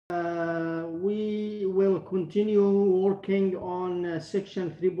We will continue working on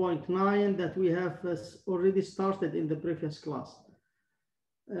section 3.9 that we have already started in the previous class.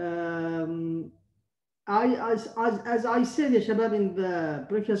 As I said, ya shabab, in the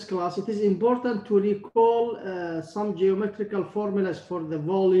previous class, it is important to recall some geometrical formulas for the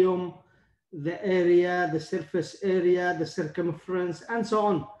volume, the area, the surface area, the circumference, and so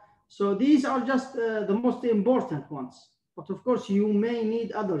on. So these are just the most important ones, but of course you may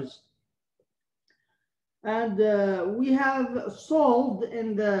need others. And we have solved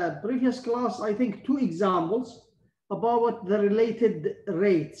in the previous class, I think, 2 examples about the related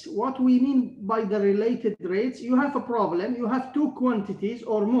rates. What we mean by the related rates, you have a problem, you have 2 quantities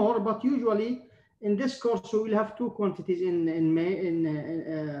or more, but usually in this course we will have 2 quantities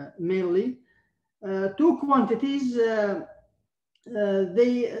mainly. 2 quantities,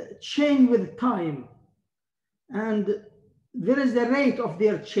 they change with time, and there is the rate of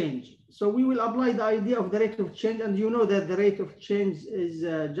their change. So we will apply the idea of the rate of change, and you know that the rate of change is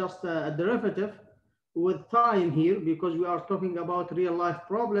just a derivative with time here, because we are talking about real life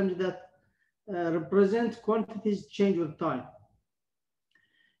problems that represent quantities change with time.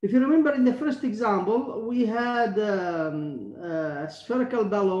 If you remember, in the first example, we had a spherical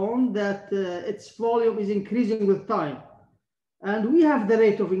balloon that its volume is increasing with time. And we have the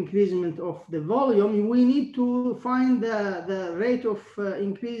rate of increasement of the volume. We need to find the rate of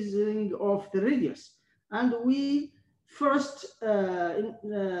increasing of the radius. And we first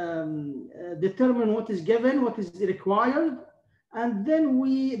determine what is given, what is required. And then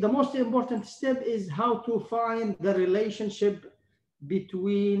the most important step is how to find the relationship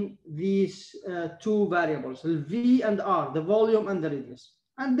between these 2 variables, V and R, the volume and the radius.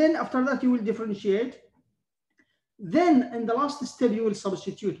 And then after that, you will differentiate. Then in the last step, you will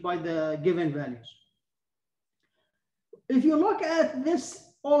substitute by the given values. If you look at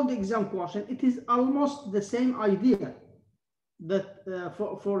this old exam question, it is almost the same idea that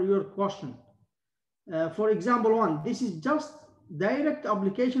for your question. For example 1, this is just direct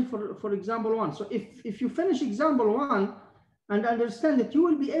application for example 1. So if you finish example 1 and understand it, you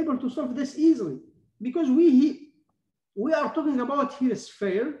will be able to solve this easily, because we are talking about here a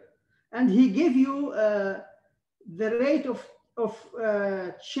sphere, and he gave you the rate of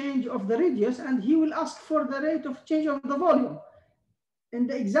change of the radius, and he will ask for the rate of change of the volume. In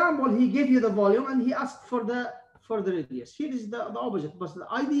the example, he gave you the volume and he asked for the radius. Here is the opposite, but the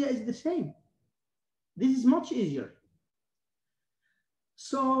idea is the same. This is much easier.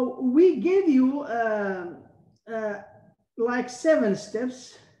 So we gave you like 7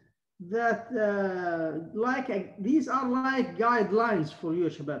 steps that these are like guidelines for you,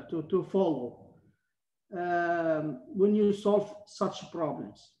 Shabab, to follow when you solve such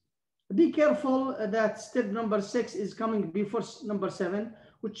problems. Be careful that step number 6 is coming before number 7,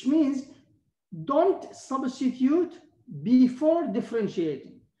 which means don't substitute before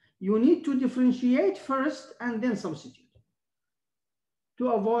differentiating. You need to differentiate first and then substitute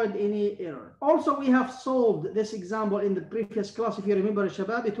to avoid any error. Also, we have solved this example in the previous class. If you remember,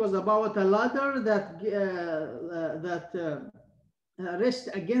 Shabab, it was about a ladder that rests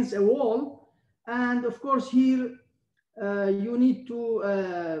against a wall. And of course, here you need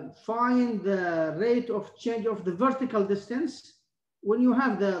to find the rate of change of the vertical distance when you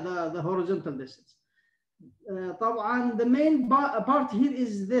have the horizontal distance. The main part here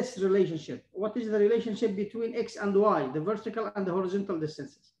is this relationship. What is the relationship between X and Y, the vertical and the horizontal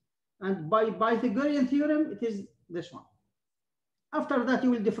distances? And by Pythagorean theorem, it is this one. After that,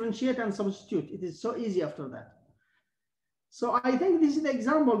 you will differentiate and substitute. It is so easy after that. So I think this is the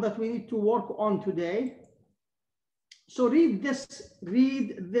example that we need to work on today. So read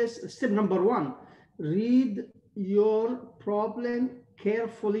this step number 1. Read your problem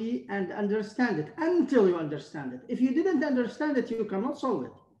carefully and understand it until you understand it. If you didn't understand it, you cannot solve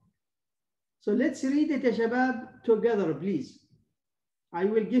it. So let's read it, ya shabab, together, please. I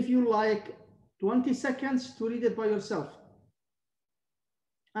will give you like 20 seconds to read it by yourself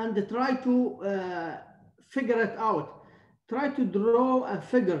and try to figure it out. Try to draw a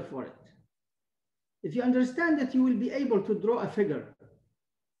figure for it. If you understand it, you will be able to draw a figure.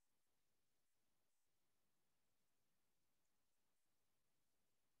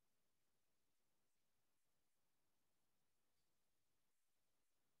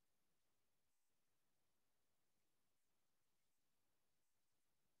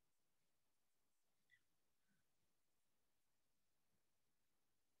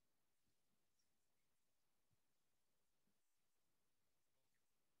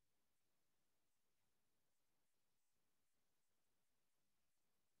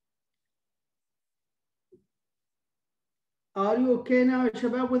 Are you okay now,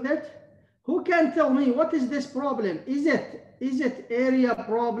 Shabab, with it? Who can tell me what is this problem? Is it area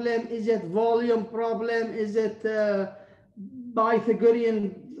problem? Is it volume problem? Is it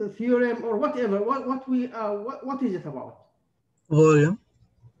Pythagorean theorem or whatever? What is it about? Volume.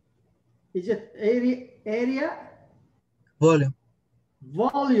 Is it area? Volume.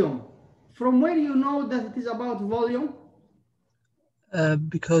 Volume. From where you know that it is about volume?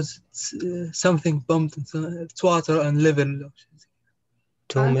 Because it's something bumped into it's water and level.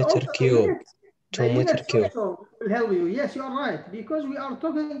 2 meter cube. 2 meter cube. Also will help you. Yes, you are right. Because we are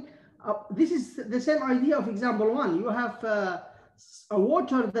talking, this is the same idea of example 1. You have a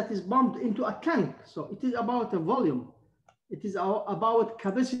water that is pumped into a tank. So it is about a volume. It is about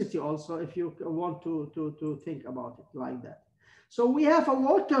capacity also, if you want to think about it like that. So we have a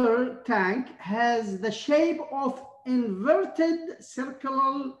water tank has the shape of inverted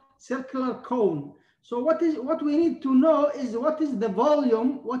circular cone. So what we need to know is what is the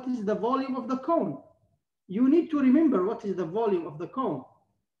volume of the cone. You need to remember what is the volume of the cone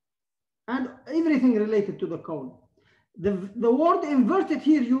and everything related to the cone. The word inverted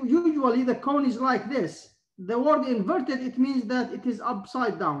here, usually the cone is like this. The word inverted, it means that it is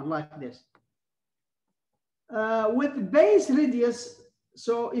upside down like this. With base radius,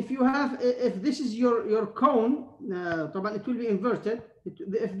 so if this is your cone, it will be inverted.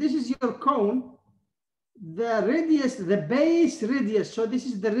 If this is your cone, the radius, the base radius, so this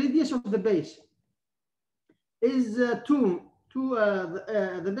is the radius of the base, is the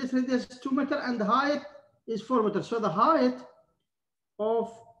base radius is 2 meters and the height is 4 meters. So the height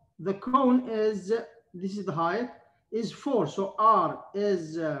of the cone is, this is the height, is 4. So R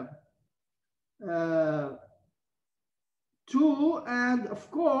is 2, and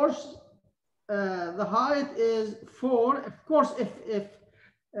of course the height is 4. Of course, if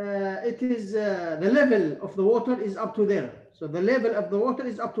it is the level of the water is up to there, so the level of the water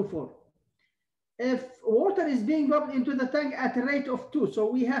is up to 4. If water is being pumped into the tank at a rate of 2, so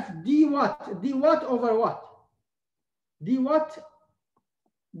we have d watt over what? D watt.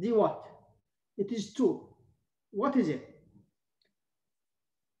 It is 2. What is it?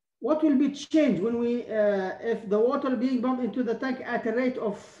 What will be changed when we, if the water being pumped into the tank at a rate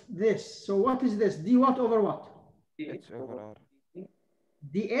of this? So what is this? D watt over what? H over R.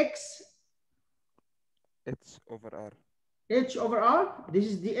 Dx. H over R. H over R. This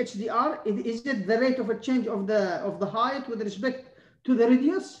is the HDR. Is it the rate of a change of the height with respect to the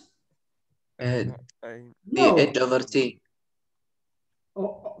radius? No. H over T.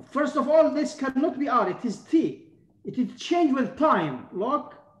 Oh, first of all, this cannot be R. It is T. It is changed with time.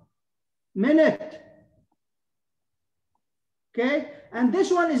 Look. Minute. Okay, and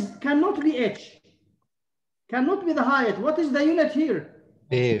this one cannot be H. Cannot be the height. What is the unit here?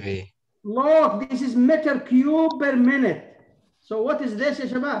 PV. Look, this is meter cube per minute. So what is this, ya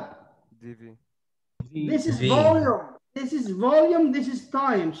shabab? dV. This is volume. This is volume. This is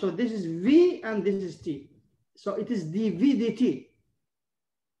time. So this is V and this is T. So it is dV dt.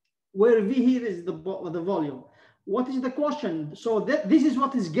 Where V here is the volume. What is the question? So this is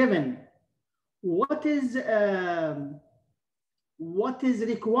what is given. What is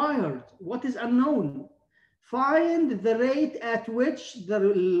required? What is unknown? Find the rate at which the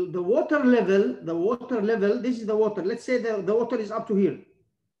water level, this is the water. Let's say the water is up to here.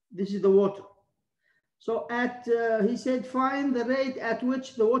 This is the water. So he said, find the rate at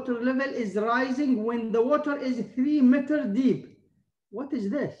which the water level is rising when the water is 3 meters deep. What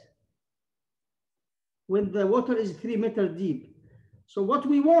is this? When the water is 3 meters deep. So what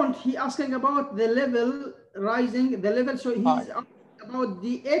we want, he asking about the level rising, the level. So he's asking about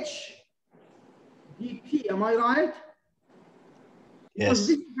the H dt. Am I right? Because Yes.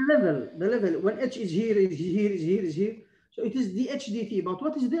 this is the level. When H is here, is here, is here, is here. So it is the H dt. But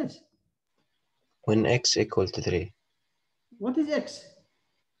what is this? When X equal to 3. What is X?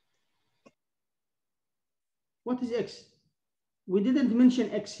 What is X? We didn't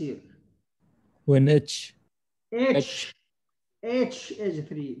mention X here. When H is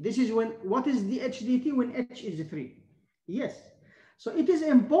 3. This is when, what is the H dt when H is 3? Yes. So it is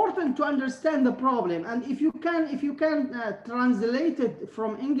important to understand the problem. And if you can translate it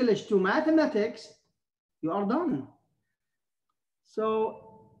from English to mathematics, you are done. So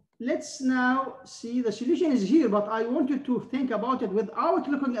let's now see, the solution is here, but I want you to think about it without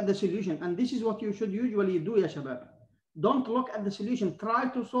looking at the solution. And this is what you should usually do, ya shabab. Don't look at the solution, try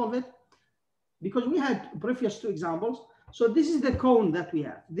to solve it, because we had previous 2 examples. So this is the cone that we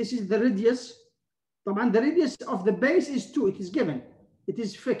have. This is the radius. And the radius of the base is 2. It is given. It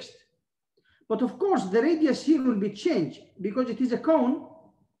is fixed. But of course, the radius here will be changed because it is a cone.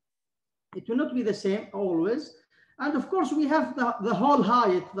 It will not be the same always. And of course, we have the whole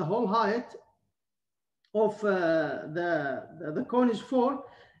height of the cone is 4.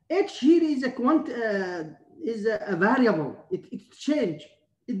 H here is a variable. It changes.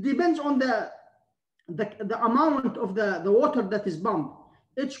 It depends on the amount of the water that is pumped.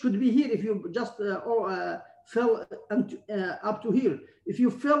 H could be here if you just fill up to here. If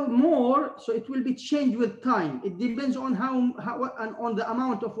you fill more, so it will be changed with time. It depends on how and on the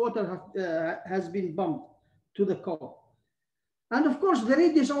amount of water has been pumped to the cone. And of course, the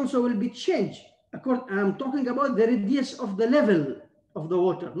radius also will be changed. I'm talking about the radius of the level of the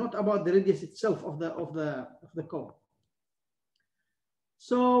water, not about the radius itself of the cone.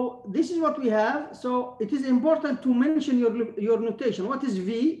 So this is what we have. So it is important to mention your notation. What is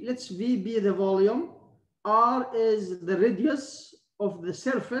V? Let's V be the volume. R is the radius of the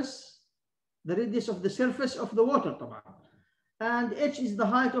surface, the radius of the surface of the water, and H is the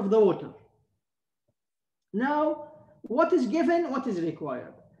height of the water. Now, what is given? What is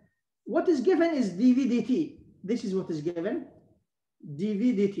required? What is given is dV dt. This is what is given,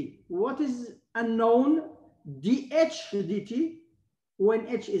 dV dt. What is unknown? dH dt when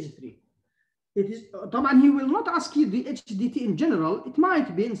H is 3. It is, he will not ask you the HDT in general. It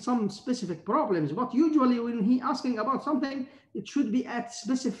might be in some specific problems, but usually when he asking about something, it should be at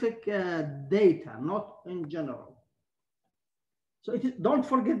specific data, not in general. So don't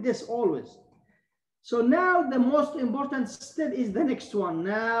forget this always. So now the most important step is the next one.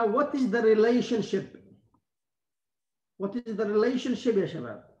 Now, what is the relationship? What is the relationship, ya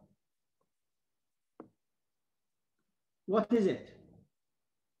shabab? What is it?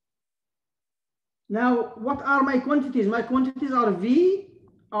 Now, what are my quantities? My quantities are V,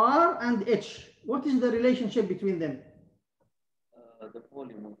 R, and H. What is the relationship between them? The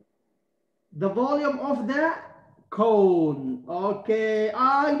volume. The volume of the cone. Okay,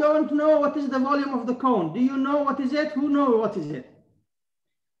 I don't know what is the volume of the cone. Do you know what is it? Who knows what is it?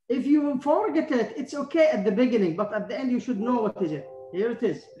 If you forget it, it's okay at the beginning, but at the end you should know what is it. Here it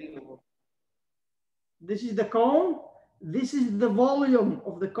is. This is the cone. This is the volume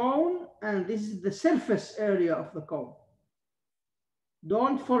of the cone, and this is the surface area of the cone.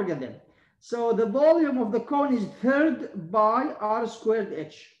 Don't forget them. So the volume of the cone is third by R squared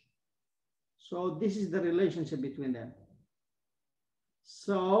H. So this is the relationship between them.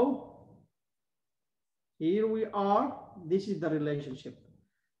 So here we are. This is the relationship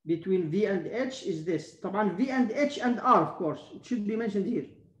between V and H is this. V and H and R, of course. It should be mentioned here.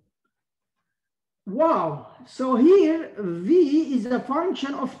 Wow, so here V is a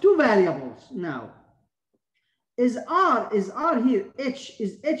function of two variables now. Is R here, H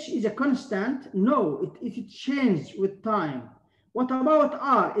is a constant? No, it changes with time. What about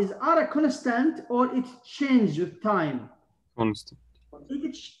R? Is R a constant or it changes with time? Constant.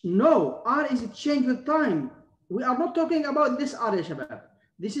 No, R is changed with time. We are not talking about this R, shabab.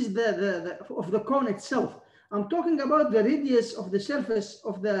 This is of the cone itself. I'm talking about the radius of the surface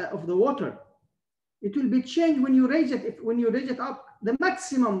of the water. It will be changed when you raise it. When you raise it up, the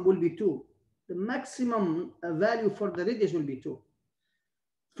maximum will be 2. The maximum value for the radius will be 2.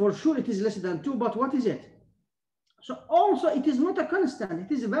 For sure, it is less than 2, but what is it? So also, it is not a constant,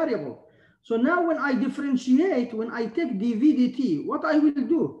 it is a variable. So now when I differentiate, when I take dV dt, what I will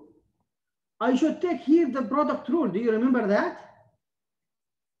do? I should take here the product rule. Do you remember that?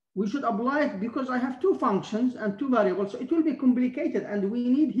 We should apply it because I have two functions and two variables. So it will be complicated, and we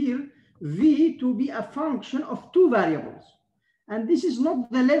need here V to be a function of two variables. And this is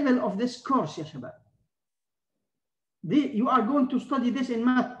not the level of this course, ya shabab. You are going to study this in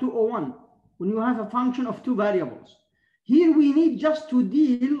Math 201 when you have a function of two variables. Here we need just to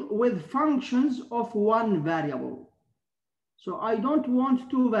deal with functions of one variable. So I don't want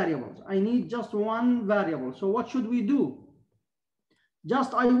two variables. I need just one variable. So what should we do?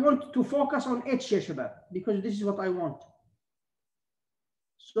 Just I want to focus on H, ya shabab, because this is what I want.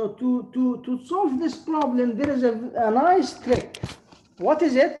 So to solve this problem, there is a nice trick. What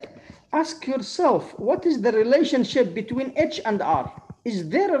is it? Ask yourself, what is the relationship between H and R? Is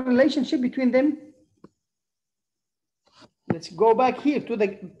there a relationship between them? Let's go back here to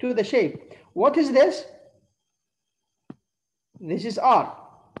the shape. What is this? This is R.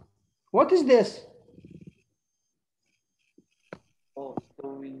 What is this?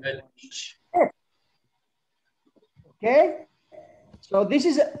 H. Okay. So this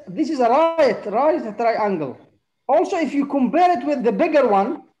is a right triangle. Also, if you compare it with the bigger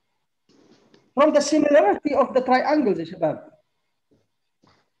one, from the similarity of the triangles, shabab.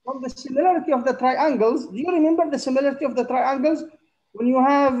 From the similarity of the triangles, do you remember the similarity of the triangles? When you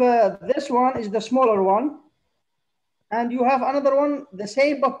have this one is the smaller one, and you have another one the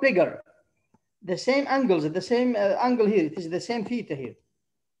same but bigger. the same angles, the same angle here. It is the same theta here.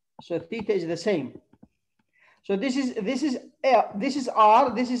 So theta is the same. So this is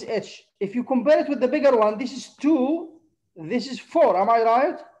R, this is H. If you compare it with the bigger one, this is 2, this is 4. Am I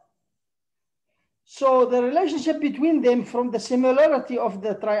right? So the relationship between them from the similarity of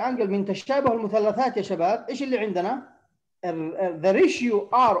the triangle من تشابه المثلثات يا شباب ايش اللي عندنا؟ The ratio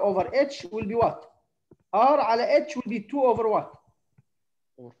R over H will be what? R على H will be 2 over what?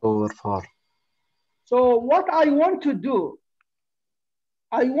 over 4. So what I want to do,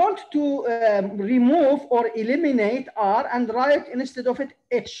 I want to remove or eliminate R and write instead of it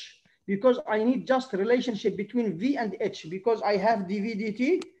H, because I need just relationship between V and H, because I have dV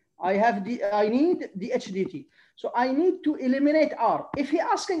dt, I need the H dt. So I need to eliminate R. If he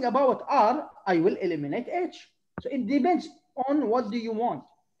asking about R, I will eliminate H. So it depends on what do you want.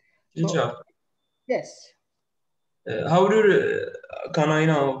 Teacher, Yes. how can I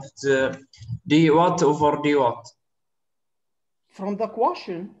know the d what over d what? From the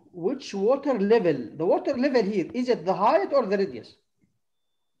question, which water level? The water level here, is it the height or the radius?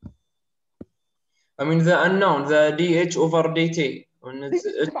 I mean the unknown, the dh over dt.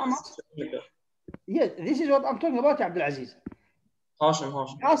 Yes, this is what I'm talking about, Abdul Aziz.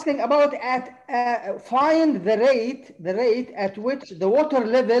 Hashim. Asking about find the rate at which the water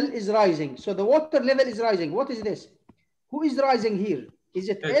level is rising. So the water level is rising. What is this? Who is rising here? Is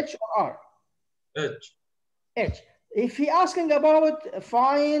it H or R? H. H. If he asking about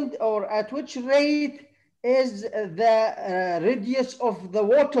find or at which rate is the radius of the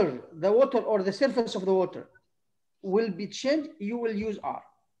water or the surface of the water will be changed, you will use R.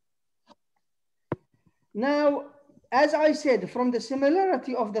 Now, as I said, from the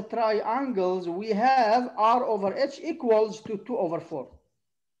similarity of the triangles, we have R over H equals to 2 over 4.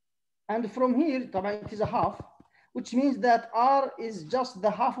 And from here, it is a half, which means that R is just the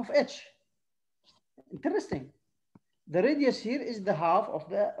half of H. Interesting. The radius here is the half of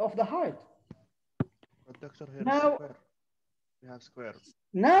the height. But doctor, here now, square. We have square.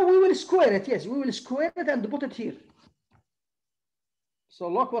 Now we will square it. Yes, we will square it and put it here. So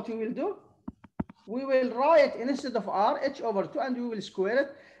look what we will do. We will write instead of R, H over 2, and we will square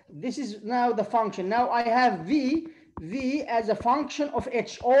it. This is now the function. Now I have V as a function of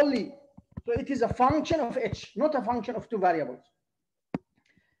H only. So it is a function of H, not a function of 2 variables.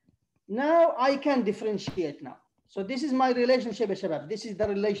 Now I can differentiate now. So this is my relationship, Shabab. This is the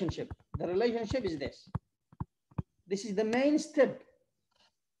relationship. The relationship is this. This is the main step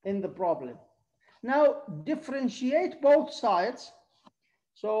in the problem. Now differentiate both sides.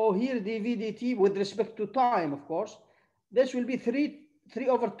 So here dV dt with respect to time, of course. This will be 3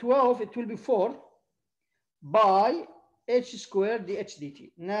 over 12. It will be 4 by H squared dH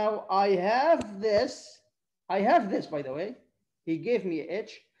dt. Now I have this. By the way. He gave me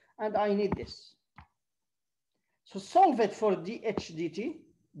H and I need this. So solve it for dH dt.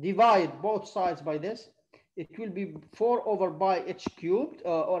 Divide both sides by this. It will be 4 over by H cubed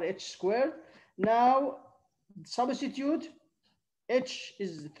or H squared. Now substitute. H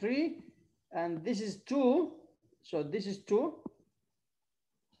is 3 and this is 2. So this is 2.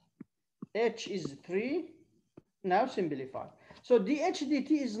 H is 3. Now simplify. So dH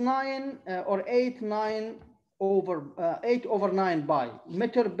dt is 9 or 8 over 9 by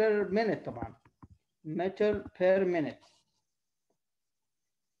meter per minute. Meter per minute.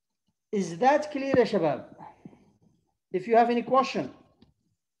 Is that clear, ya shabab? If you have any question,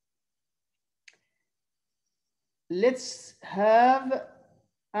 let's have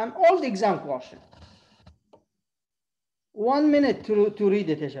an old exam question. 1 minute to read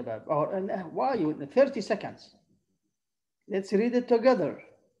it, ya shabab. Or why 30 seconds. Let's read it together.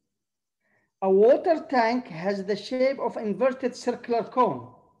 A water tank has the shape of an inverted circular cone.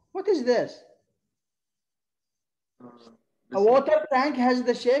 What is this? A water tank has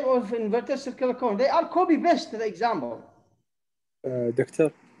the shape of inverted circular cone. They are copy-paste the example.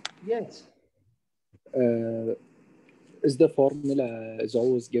 Doctor? Yes. Is the formula is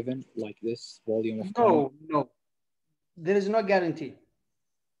always given like this, volume of cone? No. There is no guarantee.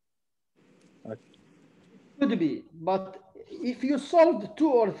 Okay. Could be, but if you solved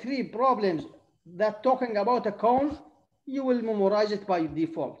 2 or 3 problems that talking about a cone, you will memorize it by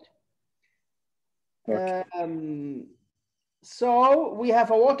default. Okay. So we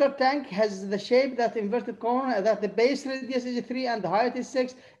have a water tank has the shape that inverted cone that the base radius is 3 and the height is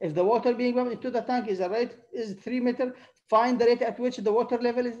 6. If the water being pumped into the tank is 3 meters, find the rate at which the water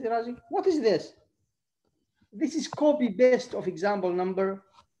level is rising. What is this? This is copy-paste of example number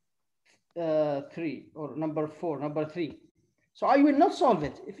 3 or number 4, number 3. So I will not solve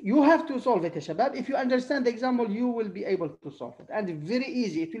it. If you have to solve it, Shabab. If you understand the example, you will be able to solve it. And very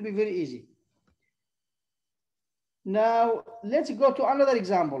easy. It will be very easy. Now, let's go to another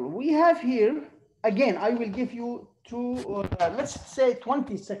example. We have here, again, I will give you let's say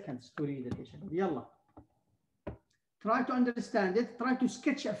 20 seconds to read it. Yalla. Try to understand it. Try to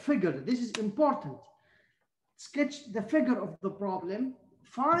sketch a figure. This is important. Sketch the figure of the problem.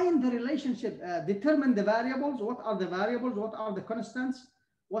 Find the relationship. Determine the variables. What are the variables? What are the constants?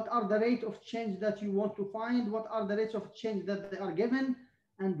 What are the rate of change that you want to find? What are the rates of change that they are given?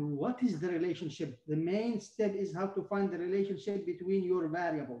 And what is the relationship? The main step is how to find the relationship between your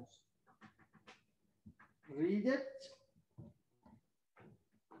variables. Read it.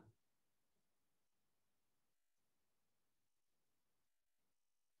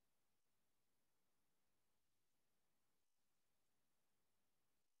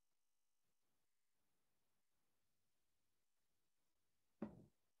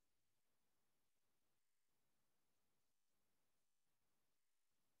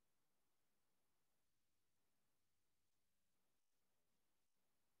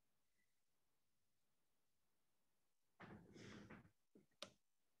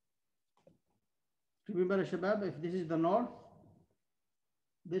 Remember, Shabab, if this is the north,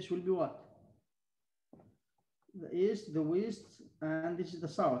 this will be what? The east, the west, and this is the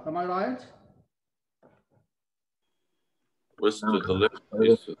south. Am I right? West to the left,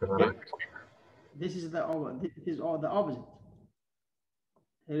 east to the right. This is the all the opposite.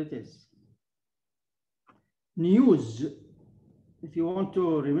 Here it is. News. If you want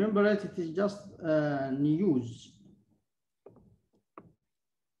to remember it, it is just news.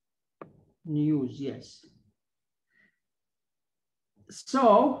 News, yes.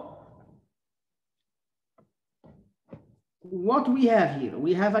 So what we have here,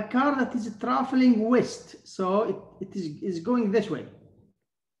 we have a car that is traveling west. So it is going this way.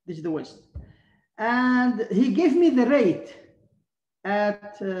 This is the west. And he gave me the rate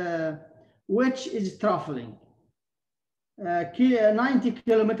at which is traveling. 90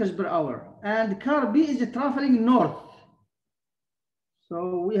 kilometers per hour. And car B is traveling north.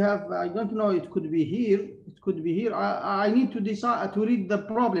 So we have, I don't know, it could be here, it could be here. I need to decide, to read the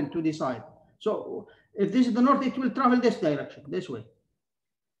problem to decide. So if this is the north, it will travel this direction, this way.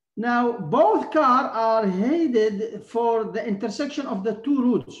 Now, both cars are headed for the intersection of the two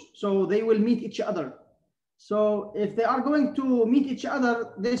routes. So they will meet each other. So if they are going to meet each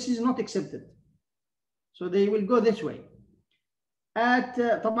other, this is not accepted. So they will go this way. At,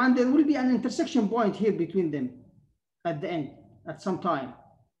 طبعاً there will be an intersection point here between them at the end. At some time.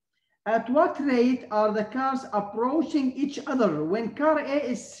 At what rate are the cars approaching each other when car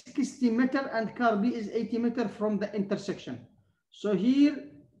A is 60 meters and car B is 80 meters from the intersection? So here,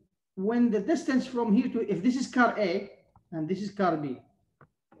 when the distance from here to, if this is car A and this is car B.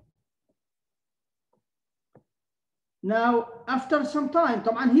 Now, after some time,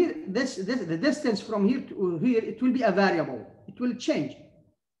 and here, the distance from here to here, it will be a variable. It will change.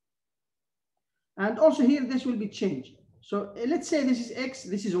 And also here, this will be changed. So let's say this is X,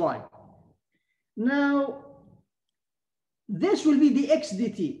 this is Y. Now, this will be the X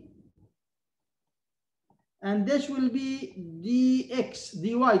dt. And this will be dx,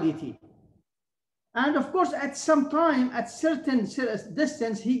 dy dt. And of course, at some time, at certain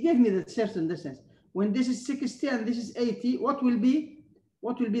distance, he gave me the certain distance. When this is 60 and this is 80, what will be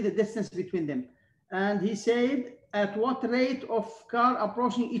the distance between them? And he said, at what rate of car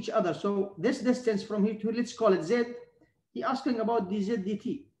approaching each other? So this distance from here to, let's call it Z. He asking about dz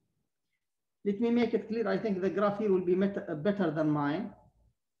dt. Let me make it clear. I think the graph here will be better than mine.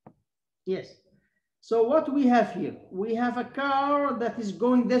 Yes. So what we have here, we have a car that is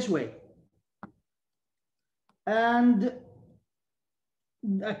going this way. And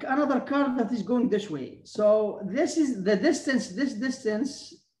another car that is going this way. So this is the distance. This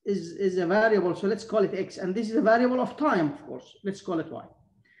distance is a variable. So let's call it X. And this is a variable of time, of course. Let's call it Y.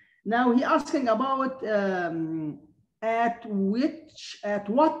 Now he asking about at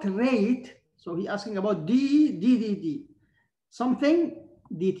what rate, so he asking about d, something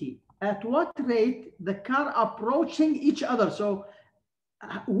dt. At what rate the car approaching each other? So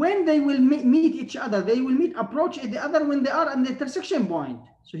when they will meet each other, they will approach the other when they are at the intersection point.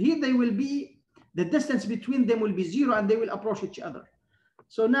 So here they will be, the distance between them will be 0 and they will approach each other.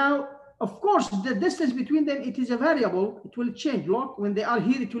 So now, of course, the distance between them, it is a variable. It will change. Look, when they are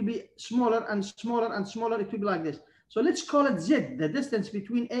here, it will be smaller and smaller and smaller. It will be like this. So let's call it Z, the distance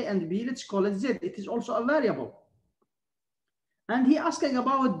between A and B, let's call it Z. It is also a variable. And he asking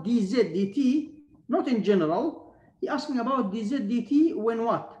about dz dt, not in general. He asking about dz dt when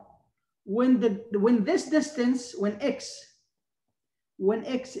what? When this distance, when x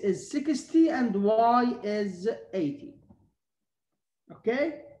is 60 and y is 80.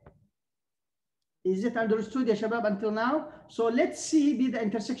 Okay? Is it understood يا شباب until now? So let's see be the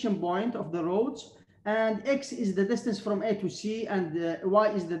intersection point of the roads, and X is the distance from A to C, and Y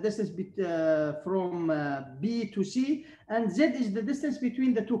is the distance from B to C, and Z is the distance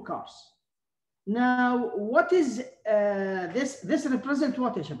between the two cars. Now, what is this? This represents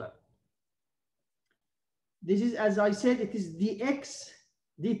what يا شباب? This is, as I said, it is dx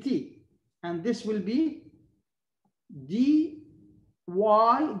dt, and this will be dy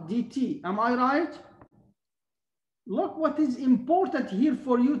dt. Am I right? Look what is important here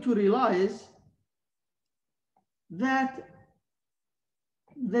for you to realize, that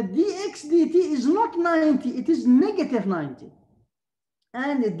the dx dt is not 90, it is negative 90.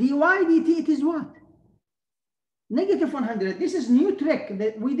 And dy dt, it is what? Negative 100. This is new trick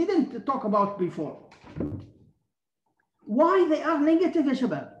that we didn't talk about before. Why they are negative يا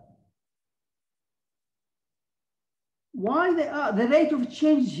شباب? Why they are, the rate of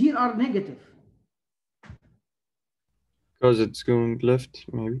change here are negative? Because it's going left,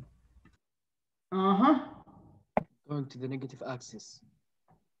 maybe. Going to the negative axis.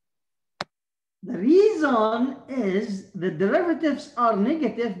 The reason is the derivatives are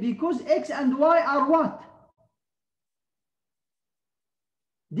negative because x and y are what?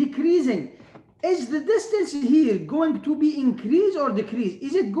 Decreasing. Is the distance here going to be increase or decrease?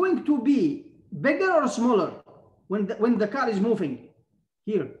 Is it going to be bigger or smaller when the car is moving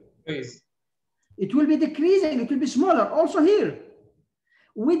here? Please. It will be decreasing, it will be smaller. Also here,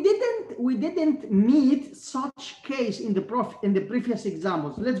 we didn't meet such case in the previous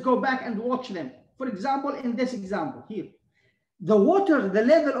examples. Let's go back and watch them. For example, in this example here, the water, the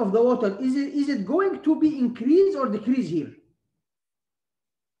level of the water, is it going to be increase or decrease here?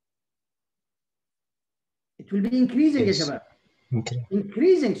 It will be increasing, Yes. Shabab. Okay.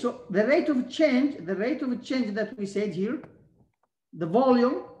 Increasing. So the rate of change that we said here, the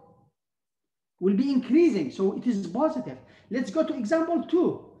volume will be increasing. So it is positive. Let's go to example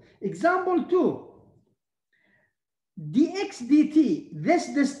 2. Example 2. dx dt, this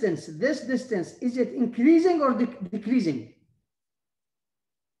distance, is it increasing or decreasing?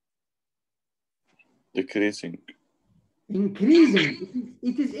 Decreasing. Increasing.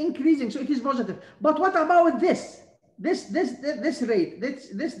 It is increasing, so it is positive. But what about this? This rate,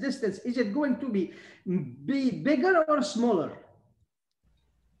 this distance, is it going to be bigger or smaller?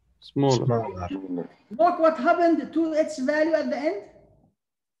 Smaller. Look what happened to its value at the end.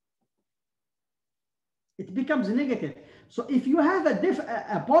 It becomes negative. So if you have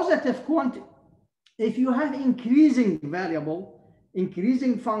a positive quantity, if you have increasing variable,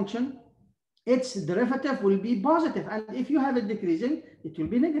 increasing function, its derivative will be positive. And if you have it decreasing, it will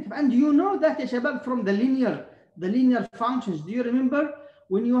be negative. And you know that, ya shabab, from the linear functions. Do you remember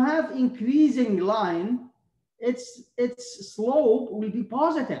when you have increasing line, its slope will be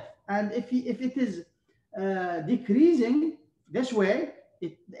positive. And if it is decreasing this way,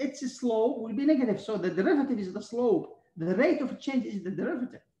 its slope will be negative. So the derivative is the slope. The rate of change is the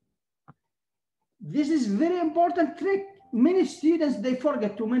derivative. This is very important trick. Many students, they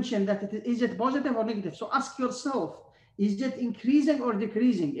forget to mention that is it positive or negative. So ask yourself, is it increasing or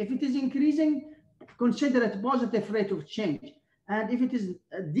decreasing? If it is increasing, consider it positive rate of change. And if it is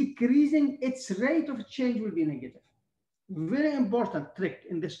decreasing, its rate of change will be negative. Very important trick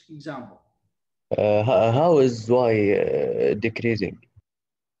in this example. How is y decreasing?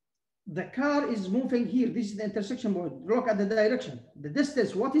 The car is moving here. This is the intersection point. Look at the direction. The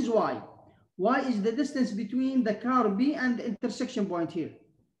distance, what is y? Y is the distance between the car B and the intersection point here.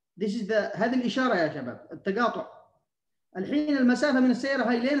 This is the هذه الإشارة يا شباب التقاطع. الحين المسافة من السيارة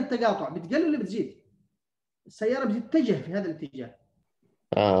هاي لين التقاطع بتقل ولا بتزيد؟ السيارة بتتجه في هذا الاتجاه.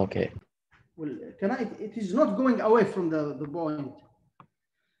 Okay. Well, it is not going away from the point.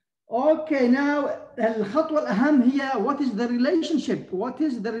 Okay, now الخطوة الأهم هي what is the relationship? What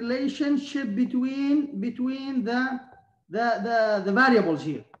is the relationship between the variables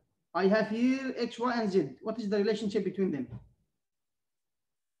here? I have here X, Y, and Z. What is the relationship between them?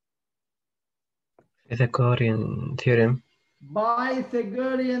 Pythagorean theorem.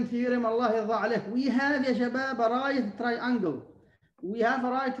 Pythagorean theorem, Allah يرضى عليك. We have يا شباب a right triangle. We have a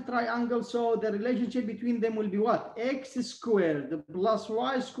right triangle, so the relationship between them will be what? X squared plus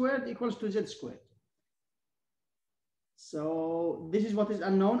Y squared equals to Z squared. So this is what is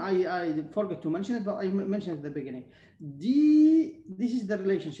unknown. I forgot to mention it, but I mentioned it at the beginning. This is the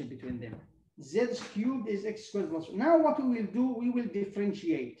relationship between them. Z cubed is X squared plus. Now what we will do, we will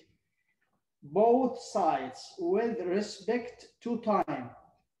differentiate both sides with respect to time.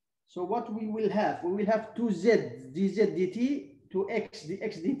 So what we will have 2z dz dt to x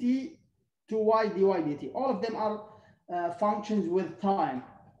dx dt to y dy dt. All of them are functions with time.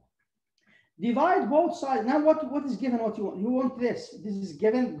 Divide both sides. Now what is given, what you want? You want this. This is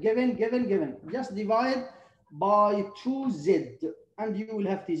given. Just divide by 2z and you will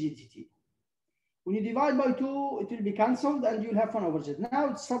have tzt. When you divide by 2, it will be cancelled and you'll have 1 over z.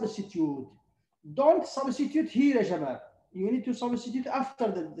 Now substitute. Don't substitute here, ya shabab. You need to substitute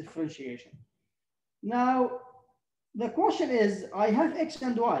after the differentiation. Now, the question is, I have x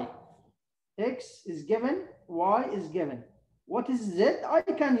and y. X is given, y is given. What is z? I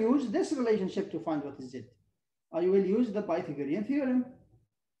can use this relationship to find what is z. I will use the Pythagorean theorem.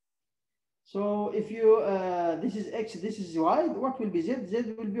 So if you, this is x, this is y, what will be z?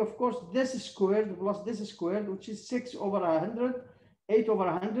 Z will be, of course, this squared plus this squared, which is 6 over 100, 8 over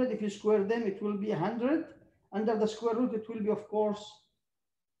 100. If you square them, it will be 100. Under the square root, it will be, of course,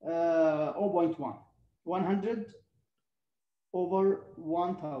 0.1. 100 over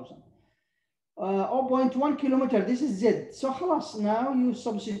 1000. 0.1 kilometer, this is z. So خلاص, now you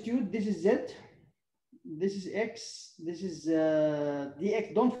substitute, this is z, this is x, this is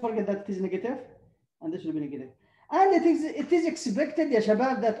dx. Don't forget that it is negative, and this will be negative. And it is expected, ya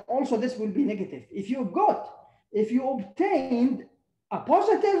shabab, that also this will be negative. If you obtained a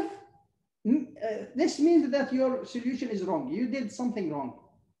positive, this means that your solution is wrong. You did something wrong.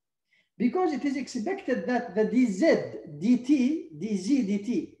 Because it is expected that the dz, dt, dz,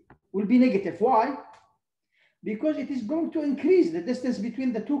 dt will be negative. Why? Because it is going to increase. The distance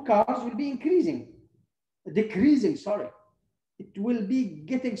between the two cars will be decreasing, sorry. It will be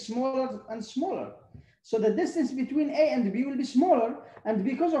getting smaller and smaller. So the distance between A and B will be smaller. And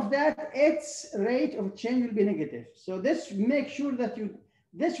because of that, its rate of change will be negative. So this makes sure that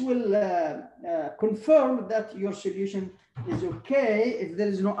this will confirm that your solution is okay if there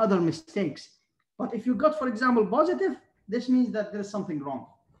is no other mistakes. But if you got, for example, positive, this means that there is something wrong.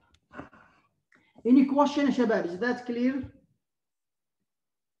 Any question, Shabab? Is that clear?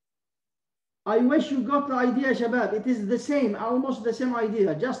 I wish you got the idea, Shabab. It is the same, almost the same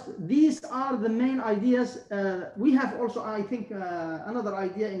idea. Just these are the main ideas. We have also, I think, another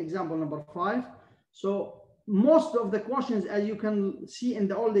idea in example number 5. So most of the questions, as you can see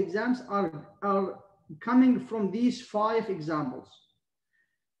in all the exams, are coming from these 5 examples.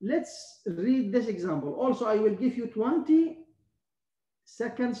 Let's read this example. Also, I will give you 20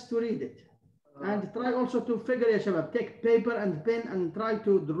 seconds to read it. And try also to figure, ya shabab, take paper and pen and try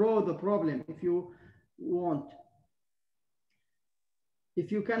to draw the problem if you want.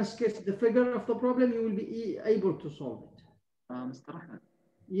 If you can sketch the figure of the problem, you will be able to solve it. Mr. Ahmed.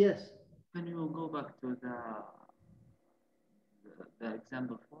 Yes. Can you go back to the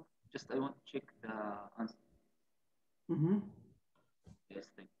example 4? Just I want to check the answer. Mm-hmm. Yes,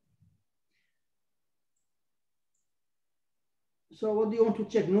 thank you. So what do you want to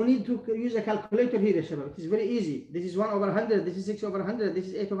check? No need to use a calculator here, Shabab. It is very easy. This is 1 over 100. This is 6 over 100. This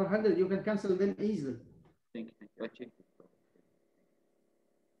is 8 over 100. You can cancel them easily. Thank you. I checked it.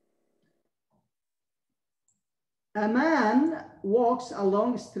 A man walks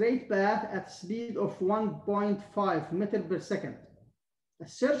along a straight path at a speed of 1.5 meters per second. A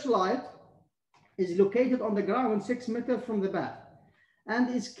searchlight is located on the ground 6 meters from the path and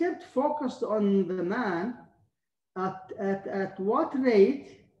is kept focused on the man. At what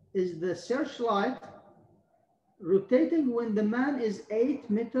rate is the searchlight rotating when the man is 8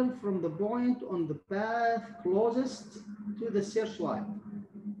 meters from the point on the path closest to the searchlight?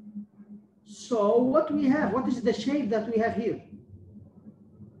 So what we have, what is the shape that we have here?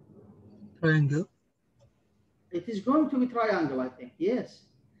 Triangle. It is going to be triangle, I think. Yes.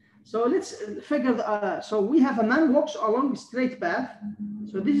 So let's figure. So we have a man walks along a straight path.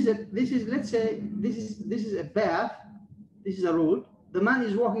 So this is let's say this is a path. This is a road. The man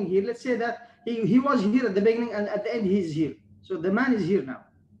is walking here. Let's say that he was here at the beginning and at the end he's here. So the man is here now.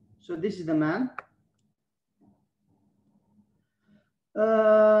 So this is the man.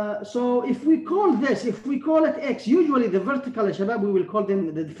 So if we call it x, usually the vertical, Shabab, we will call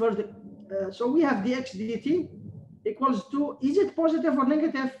them the first. So we have dx dt equals to, is it positive or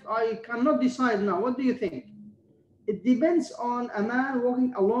negative? I cannot decide now. What do you think? It depends on a man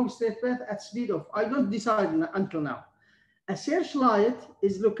walking along straight path at speed of, I don't decide until now. A searchlight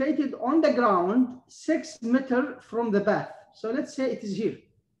is located on the ground 6 meters from the path. So let's say it is here.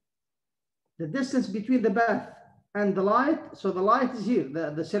 The distance between the path and the light, so the light is here,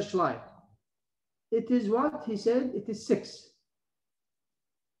 the searchlight. It is what he said, it is 6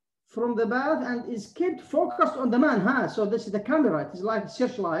 from the path and is kept focused on the man. Huh? So this is the camera, it is like a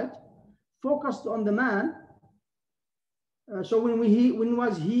searchlight focused on the man. So when he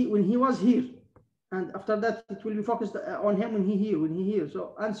was here, and after that it will be focused on him when he here,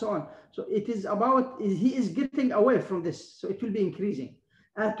 so and so on. So it is about, he is getting away from this, so it will be increasing.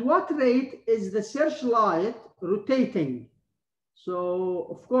 At what rate is the searchlight rotating? So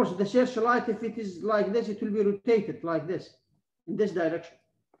of course the searchlight, if it is like this, it will be rotated like this, in this direction.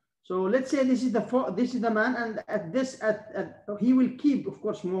 So let's say this is the man, and at this, he will keep, of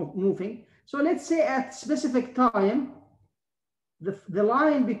course, moving. So let's say at specific time, the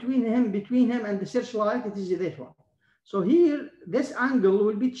line between him and the searchlight, it is this one. So here, this angle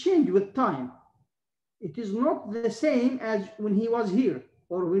will be changed with time. It is not the same as when he was here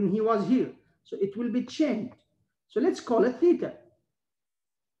or when he was here. So it will be changed. So let's call it theta.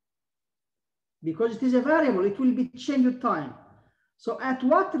 Because it is a variable, it will be changed with time. So at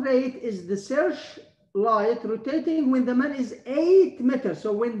what rate is the searchlight rotating when the man is 8 meters?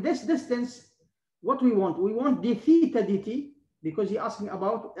 So when this distance, what we want d theta dt, because he's asking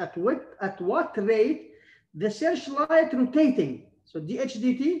about at what rate the searchlight rotating. So dh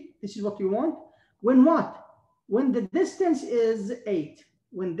dt, this is what we want. When what? When the distance is 8.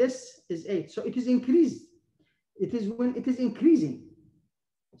 When this is 8. So it is increased. It is when it is increasing.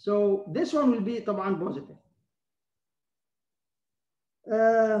 So this one will be طبعا positive.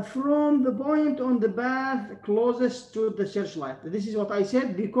 From the point on the path closest to the searchlight. This is what I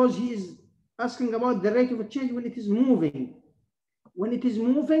said, because he is asking about the rate of change when it is moving. When it is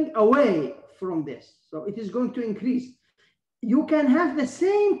moving away from this. So it is going to increase. You can have the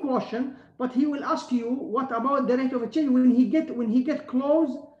same question, but he will ask you, what about the rate of change when he get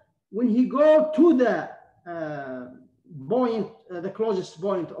close, when he go to the the closest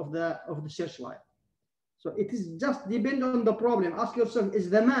point of the searchlight. So it is just depend on the problem. Ask yourself, is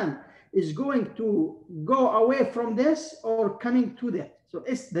the man is going to go away from this or coming to that? So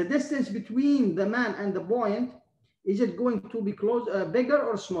it's the distance between the man and the point, is it going to be close, bigger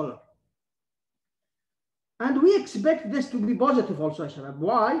or smaller? And we expect this to be positive also, Shabab.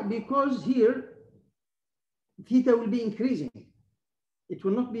 Why? Because here, theta will be increasing. It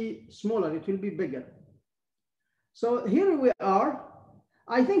will not be smaller, it will be bigger. So here we are.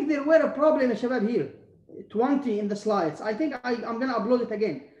 I think there were a problem, Shabab, here. 20 in the slides. I think I'm going to upload it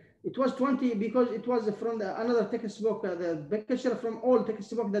again. It was 20 because it was from another textbook, the picture from all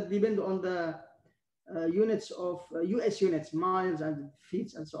textbook that depend on the units of US units, miles and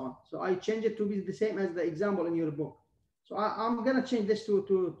feet and so on. So I changed it to be the same as the example in your book. So I'm going to change this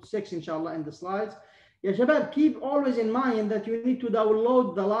to 6, inshallah, in the slides. Yeah, Shabab, keep always in mind that you need to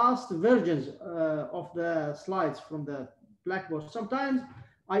download the last versions of the slides from the Blackboard. Sometimes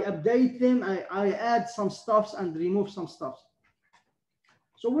I update them, I add some stuffs and remove some stuffs.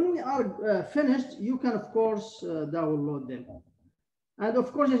 So when we are finished, you can, of course, download them. And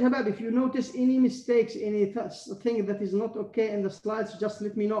of course, Shabab, if you notice any mistakes, anything that is not okay in the slides, just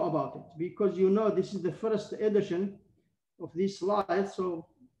let me know about it. Because you know this is the first edition of these slides, so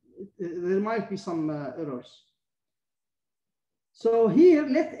there might be some errors. So here,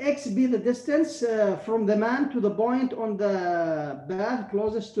 let x be the distance from the man to the point on the path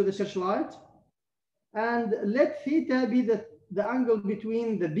closest to the searchlight. And let theta be the angle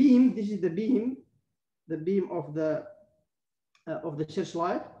between the beam, this is the beam of the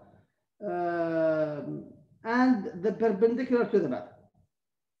searchlight, and the perpendicular to the path.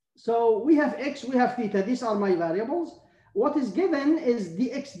 So we have x, we have theta, these are my variables. What is given is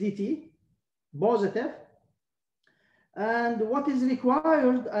dx dt, positive. And what is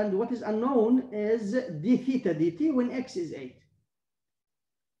required and what is unknown is d theta dt when x is 8.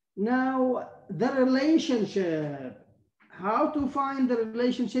 Now, the relationship, how to find the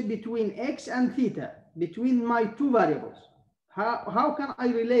relationship between x and theta, between my two variables. How can I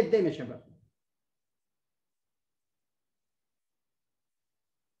relate them, Shabab?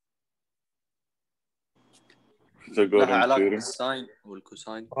 Pythagorean theorem. الساين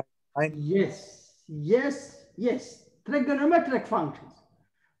والكوساين. Yes. Trigonometric functions.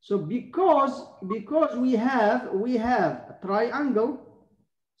 So because we have a triangle,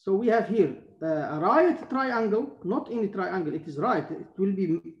 so we have here a right triangle, not any triangle, it is right. It will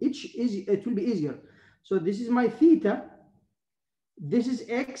be easier. So this is my theta, this is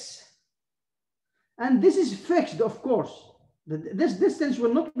x, and this is fixed, of course. This distance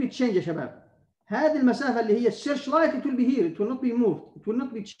will not be changed, يا شباب. هذه المسافة اللي هي searchlight, it will be here, it will not be moved, it will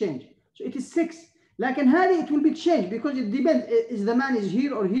not be changed. So it is 6. لكن هذه it will be changed because it depends, is the man is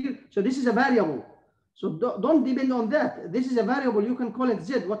here or here. So this is a variable. So don't depend on that. This is a variable, you can call it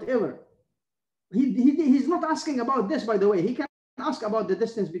z, whatever. He's not asking about this, by the way. He can ask about the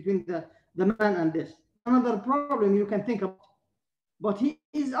distance between the man and this. Another problem you can think about. But he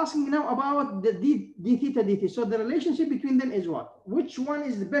is asking now about the d theta dt. So the relationship between them is what? Which one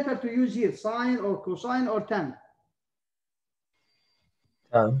is better to use here, sine or cosine or tan?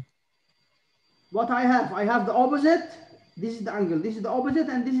 Tan. What I have the opposite This is the angle, this is the opposite,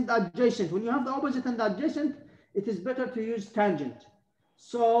 and this is the adjacent. When you have the opposite and the adjacent, it is better to use tangent.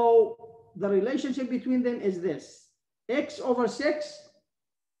 So the relationship between them is this. X over 6,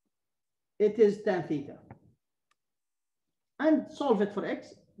 it is tan theta. And solve it for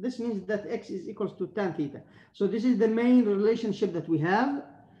x. This means that x is equals to tan theta. So this is the main relationship that we have.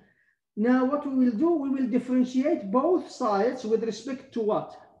 Now what we will do, we will differentiate both sides with respect to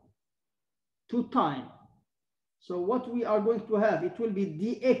what? To time. So what we are going to have, it will be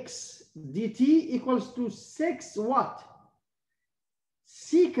dx dt equals to 6 what?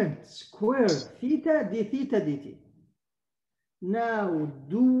 Secant squared theta d theta dt. Now, what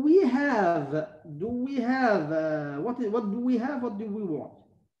do we have? What do we have? What do we want?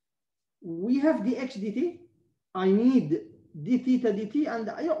 We have dx dt. I need d theta dt, and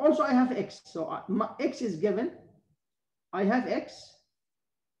also I have x. So my x is given. I have x.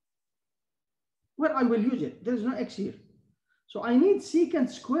 Where I will use it. There is no x here. So I need secant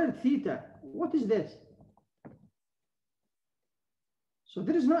squared theta. What is this? So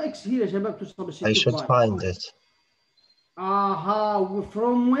there is no x here, Shabab, to substitute. I should find it. Aha,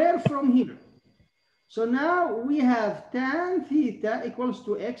 from where? From here. So now we have tan theta equals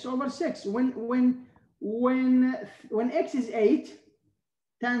to x over 6. When x is 8,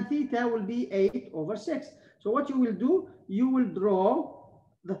 tan theta will be 8 over 6. So what you will do, you will draw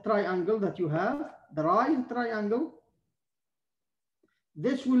the triangle that you have, the right triangle.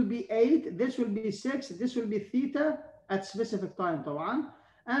 This will be 8, this will be 6, this will be theta at specific time, طبعا.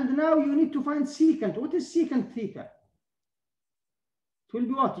 And now you need to find secant. What is secant theta? It will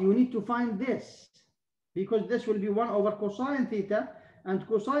be what? You need to find this, because this will be 1 over cosine theta, and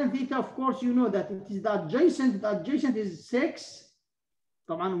cosine theta, of course, you know that it is the adjacent. The adjacent is 6.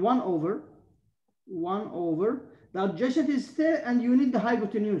 Come on, 1 over. The adjacent is 10, and you need the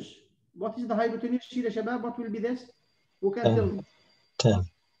hypotenuse. What is the hypotenuse, Shira Shabab? What will be this? Who can tell me? 10.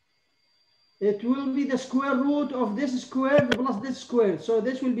 It will be the square root of this squared plus this squared. So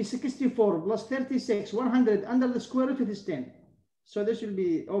this will be 64 plus 36, 100. Under the square root, it is 10. So this will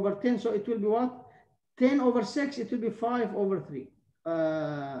be over 10. So it will be what? 10 over 6, it will be 5 over 3.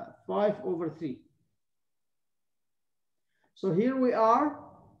 5 over 3. So here we are.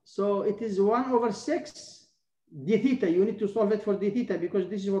 So it is 1 over 6 d theta. You need to solve it for d theta because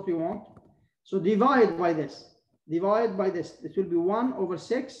this is what we want. So divide by this. Divide by this. It will be 1 over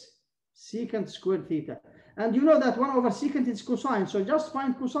 6 secant squared theta. And you know that 1 over secant is cosine. So just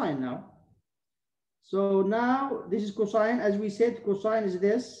find cosine now. So now this is cosine. As we said, cosine is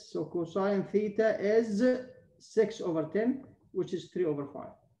this. So cosine theta is 6 over 10, which is 3 over 5.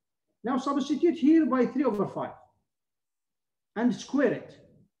 Now substitute here by 3 over 5 and square it.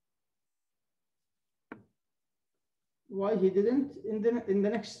 Why he didn't? In the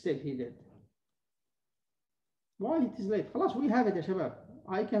next step he did. Why it is late? خلاص, we have it يا شباب.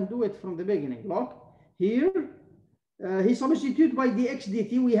 I can do it from the beginning. Look here. He substitute by dx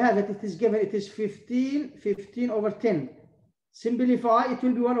dt. We have it. It is given. It is 15 over 10. Simplify. It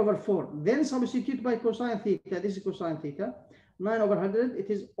will be 1 over 4. Then substitute by cosine theta. This is cosine theta. 9 over 100. It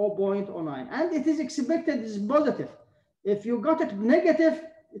is 0.09. And it is expected. It is positive. If you got it negative,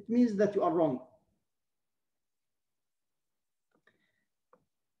 it means that you are wrong.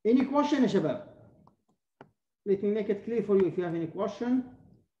 Any question, Shabab? Let me make it clear for you if you have any question.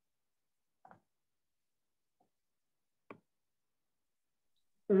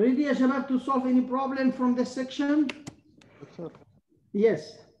 Ready, Shabab, to solve any problem from this section? Doctor,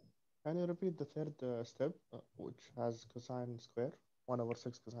 Yes. can you repeat the third step, which has cosine square? 1 over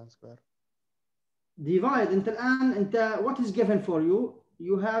 6 cosine square. Divide. Until what is given for you?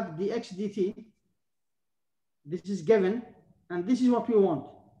 You have dx dt. This is given, and this is what we want.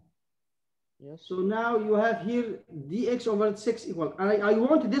 Yes. So now you have here dx over 6 equal. I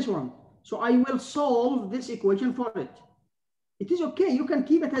want this one. So I will solve this equation for it. It is okay. You can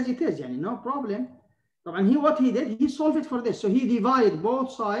keep it as it is. Yani, no problem. And what he did, he solved it for this. So he divided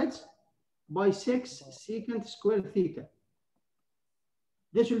both sides by 6 secant squared theta.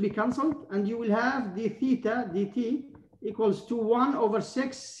 This will be cancelled, and you will have d theta dt equals to 1 over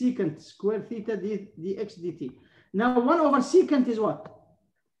 6 secant squared theta dx dt. Now 1 over secant is what?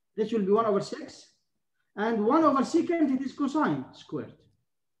 This will be 1 over 6. And 1 over secant, it is cosine squared.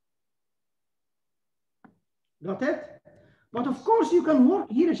 Got it? But of course, you can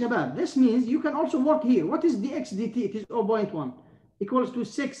work here, Shabab. This means you can also work here. What is dx dt? It is 0.1 equals to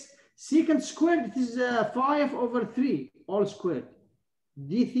 6. Secant squared, it is 5 over 3 all squared.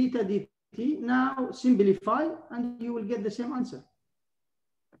 D theta dt. Now simplify, and you will get the same answer.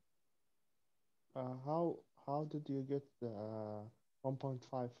 How did you get the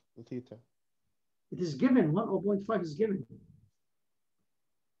 1.5 theta? It is given, 1.5 is given.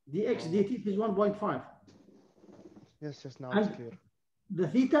 dx dt is 1.5. Yes, now And it's clear. the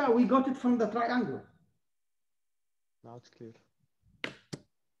theta, we got it from the triangle. Now it's clear.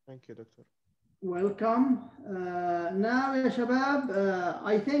 Thank you, Doctor. Welcome. Now, ya shabab,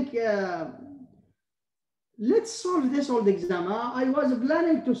 I think let's solve this old exam. I was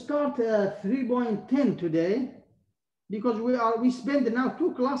planning to start 3.10 today because we spend now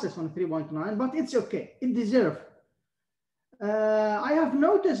 2 classes on 3.9, but it's okay. It deserves. I have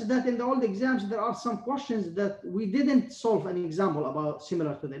noticed that in the old exams there are some questions that we didn't solve an example about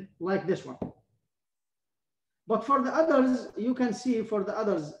similar to them, like this one. But for the others, you can see for the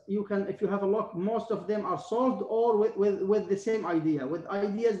others, you can, if you have a look, most of them are solved or with the same idea, with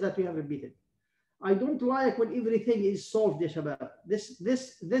ideas that we have repeated. I don't like when everything is solved, ya shabab.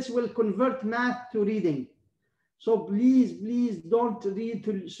 This will convert math to reading. So please don't read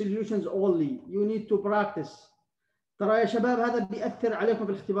to solutions only. You need to practice. ترى يا شباب هذا بيأثر عليكم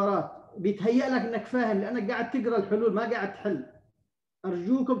في الاختبارات. بيتهيأ لك انك فاهم لانك قاعد تقرا الحلول ما قاعد تحل.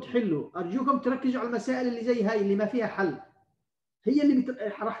 أرجوكم تحلوا، أرجوكم تركزوا على المسائل اللي زي هاي اللي ما فيها حل. هي اللي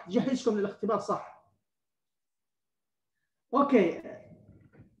راح تجهزكم للاختبار صح. Okay.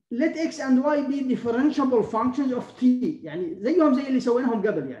 Let x and y be differentiable functions of t. يعني زيهم زي اللي سويناهم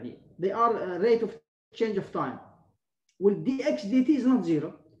قبل يعني. They are a rate of change of time. Well, dx dt is not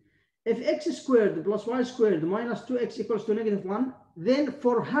 0. If x squared plus y squared minus 2x equals to -1, then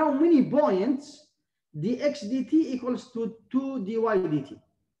for how many points dx dt equals to 2 dy dt.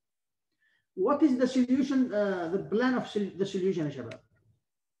 What is the solution, the plan of the solution يا شباب؟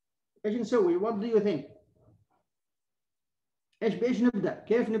 ايش نسوي؟ What do you think? بإيش نبدأ؟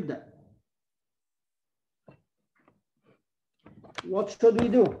 كيف نبدأ؟ What should we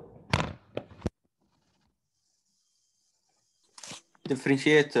do?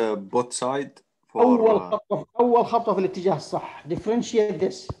 Differentiate both side for أول خطوة في الاتجاه الصح. Differentiate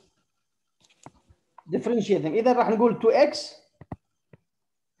this. Differentiate them. إذا راح نقول 2x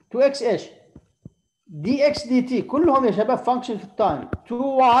إيش؟ dx dt كلهم يا شباب function في التايم.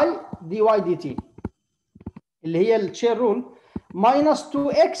 2y dy dt اللي هي التشير رول minus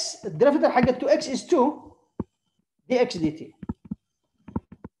 2x الديريفيتيف حق 2x is 2 dx dt.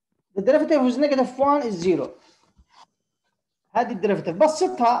 The derivative with -1 is 0. هذه الديريفيتيف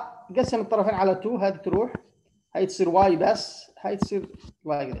بسطها قسم الطرفين على 2 هذه تروح هاي تصير y بس هاي تصير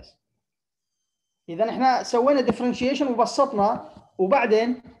like this. إذا احنا سوينا differentiation وبسطنا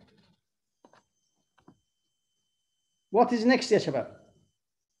وبعدين what is next يا شباب؟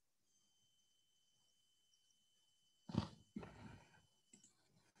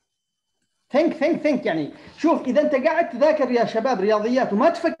 think يعني شوف إذا أنت قاعد تذاكر يا شباب رياضيات وما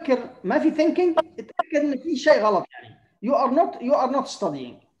تفكر ما في thinking اتأكد إن في شيء غلط يعني you are not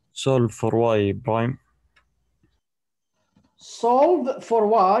studying. solve for y prime. Solve for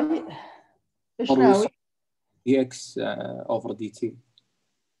y إيش ناوي؟ dx over dt.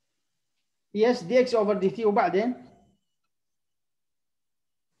 Yes dx over dt وبعدين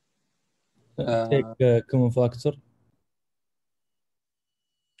take common factor.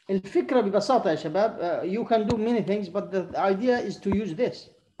 الفكرة ببساطة يا شباب you can do many things but the idea is to use this.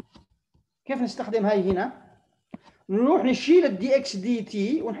 كيف نستخدم هاي هنا؟ نروح نشيل الدي اكس دي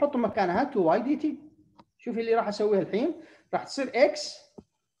تي ونحط مكانها 2 واي دي تي. شوف اللي راح اسويه الحين راح تصير اكس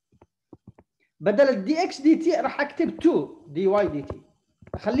بدل الدي اكس دي تي راح اكتب 2 دي واي دي تي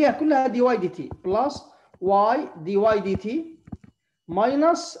اخليها كلها دي واي دي تي بلس واي دي واي دي تي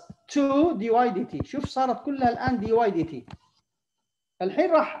ماينس 2 دي واي دي تي. شوف صارت كلها الان دي واي دي تي.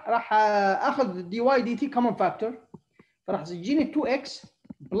 الحين راح اخذ دي واي دي تي كومن فاكتور فراح تجيني 2 اكس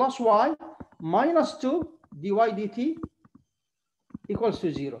بلس واي ماينس 2 dy dt equals to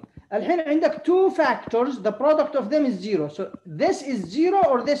 0. الحين عندك two factors the product of them is 0 so this is 0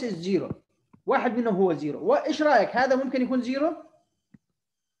 or this is 0 واحد منهم هو 0. وايش رايك هذا ممكن يكون 0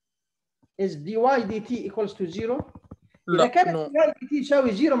 is dy dt equals to 0. اذا كان dy dt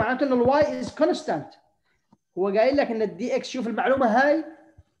يساوي 0 معناته ان y is constant. هو قايل لك ان الدي اكس شوف المعلومه هاي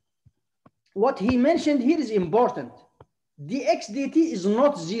what he mentioned here is important. dx dt is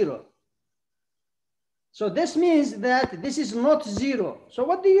not 0. So this means that this is not 0. So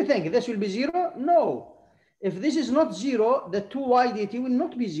what do you think? This will be 0? No. If this is not 0, the 2y dt will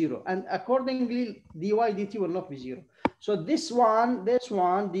not be 0. And accordingly, dy dt will not be 0. So this one,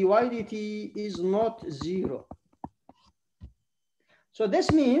 dy dt is not 0. So this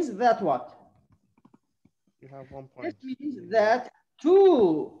means that what? You have 1 point. This means that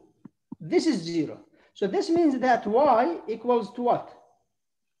this is 0. So this means that y equals to what?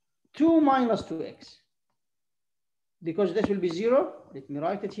 2 minus 2x. Because this will be 0, let me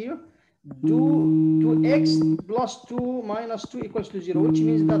write it here. do 2x plus 2 minus 2 equals to 0, which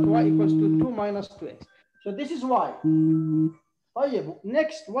means that y equals to 2 minus 2x. So this is y. طيب,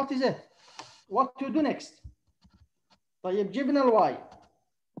 next, what is it? What to do next? طيب, جبنا الواي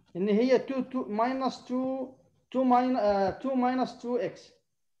ان هي 2 minus 2 minus 2x.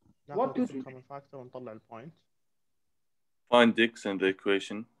 What to do? common factor ونطلع البوينت. Find x in the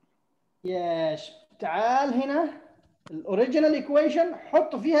equation. Yes. تعال هنا الاوريجينال ايكويشن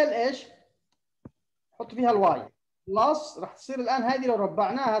حط فيها الايش؟ حط فيها الواي بلس راح تصير الان هذه لو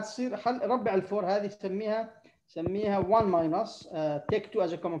ربعناها تصير ربع الفور هذه سميها 1 minus take 2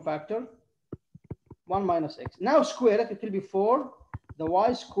 as a common factor 1 minus x. Now square it, it will be 4. The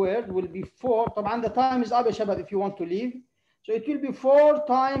y squared will be 4. طبعا the time is up يا شباب if you want to leave. So it will be 4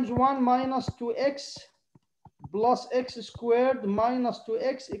 times 1 minus 2x plus x squared minus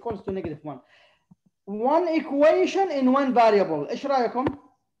 2x equals to negative 1. One equation in one variable. ايش رايكم؟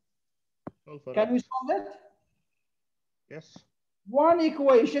 Can we solve it? Yes. One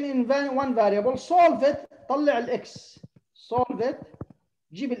equation in one variable. Solve it. طلع الاكس. Solve it.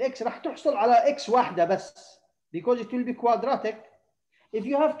 جيب الاكس راح تحصل على اكس واحدة بس. Because it will be quadratic. If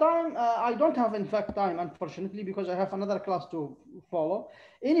you have time, I don't have in fact time unfortunately because I have another class to follow.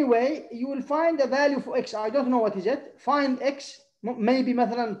 Anyway, you will find the value for x. I don't know what is it. Find x, maybe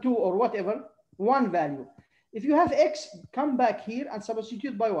مثلا 2 or whatever. One value. If you have x, come back here and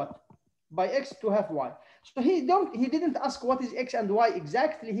substitute by what? By x to have y. So he didn't ask what is x and y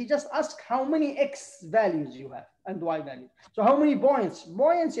exactly. He just asked how many x values you have and y values. So how many points?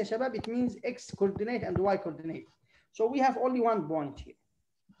 Points, ya shabab, it means x coordinate and y coordinate. So we have only one point here.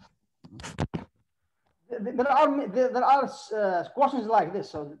 There are questions like this.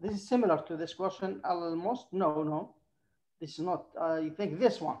 So this is similar to this question almost. No, this is not. I think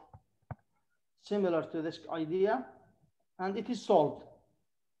this one. Similar to this idea, and it is solved.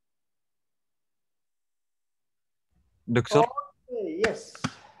 Doctor? Okay, yes.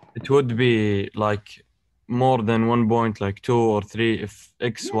 It would be like more than 1 point, like 2 or 3 if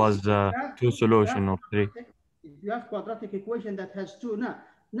x Yes, was 2 solution or 3. If you have quadratic equation that has 2,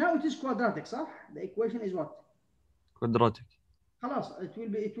 now it is quadratic, صح? The equation is what? Quadratic. خلاص, it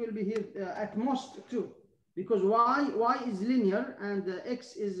will be here at most 2 because y is linear and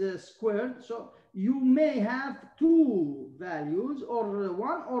x is squared. So you may have 2 values or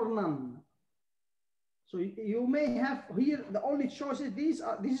 1 or none. So you may have here the only choices.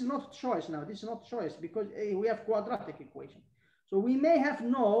 This is not choice now. This is not choice because we have quadratic equation. So we may have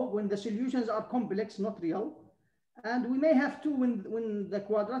no when the solutions are complex, not real, and we may have 2 when the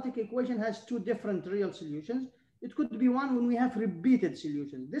quadratic equation has 2 different real solutions. It could be 1 when we have repeated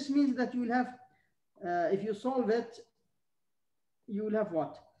solutions. This means that you will have, if you solve it, you will have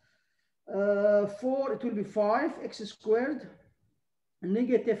what? 4, it will be 5 x squared.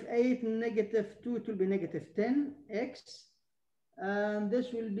 Negative 8, negative 2, it will be negative 10 x. And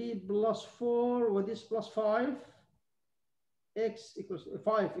this will be plus 4, with this plus 5. X equals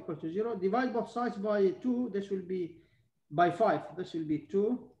 5 equals to 0. Divide both sides by 2. This will be by 5. This will be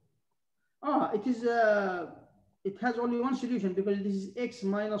 2. It is it has only one solution because this is x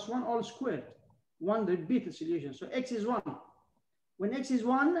minus 1 all squared. One repeated solution. So x is 1. When x is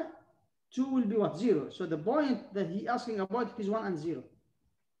 1, 2 will be what? 0. So the point that he's asking about is 1 and 0.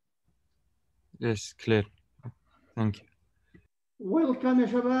 Yes, clear. Thank you. Welcome ya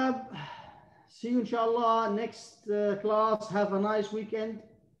shabab. See you inshallah next class. Have a nice weekend.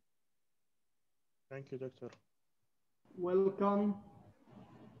 Thank you, Doctor. Welcome.